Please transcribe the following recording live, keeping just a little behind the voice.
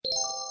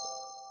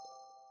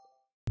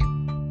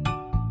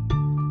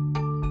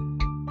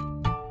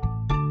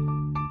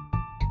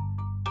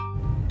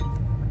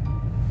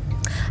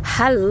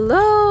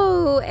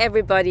Hello,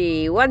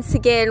 everybody. Once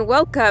again,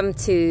 welcome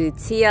to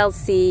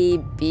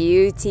TLC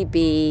Beauty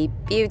Bee,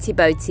 Beauty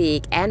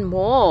Boutique, and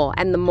more.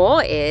 And the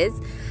more is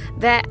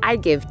that I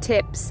give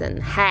tips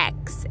and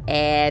hacks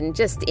and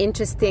just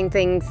interesting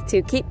things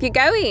to keep you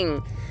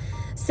going.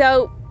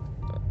 So,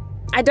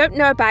 I don't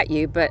know about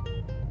you, but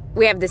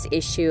we have this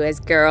issue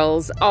as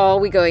girls. Are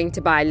we going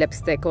to buy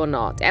lipstick or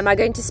not? Am I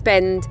going to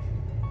spend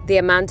the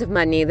amount of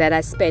money that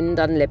I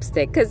spend on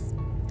lipstick? Because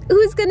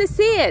who's going to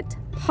see it?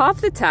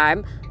 Half the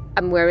time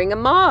I'm wearing a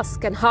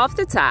mask, and half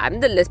the time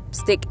the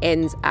lipstick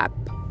ends up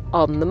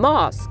on the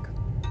mask.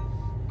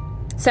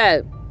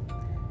 So,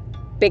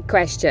 big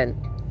question.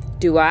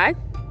 Do I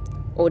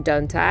or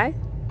don't I?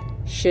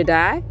 Should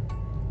I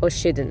or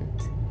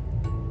shouldn't?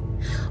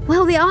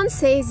 Well, the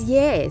answer is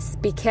yes,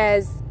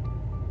 because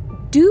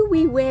do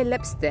we wear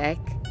lipstick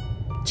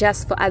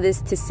just for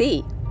others to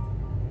see?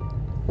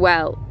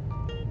 Well,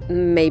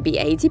 maybe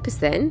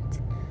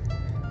 80%.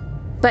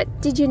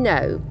 But did you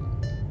know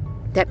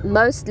that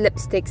most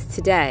lipsticks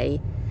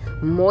today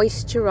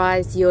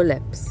moisturize your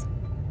lips?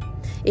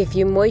 If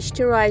you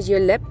moisturize your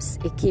lips,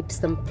 it keeps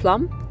them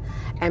plump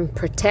and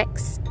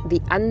protects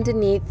the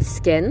underneath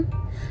skin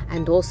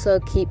and also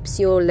keeps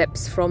your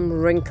lips from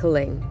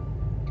wrinkling.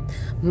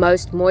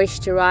 Most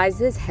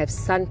moisturizers have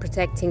sun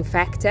protecting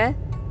factor,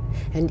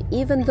 and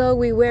even though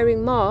we're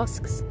wearing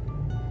masks,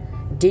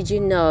 did you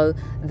know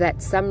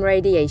that some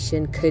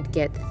radiation could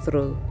get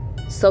through?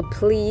 So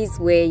please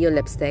wear your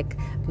lipstick.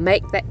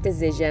 Make that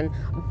decision.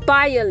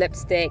 Buy your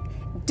lipstick.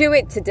 Do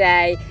it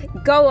today.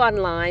 Go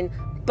online.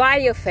 Buy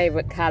your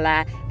favorite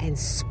color and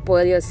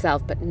spoil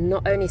yourself. But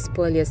not only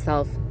spoil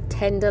yourself,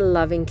 tender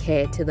loving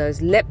care to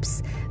those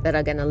lips that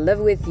are going to live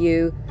with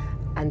you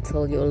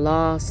until your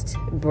last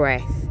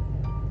breath.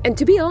 And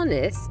to be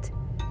honest,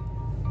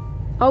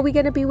 are we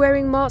going to be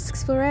wearing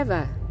masks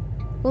forever?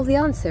 Well, the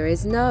answer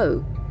is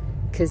no,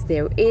 because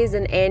there is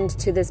an end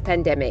to this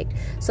pandemic.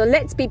 So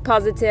let's be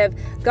positive.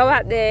 Go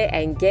out there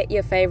and get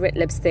your favorite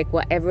lipstick,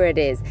 whatever it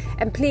is.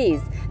 And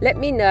please let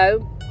me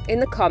know in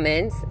the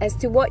comments as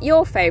to what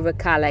your favorite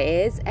color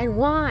is and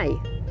why.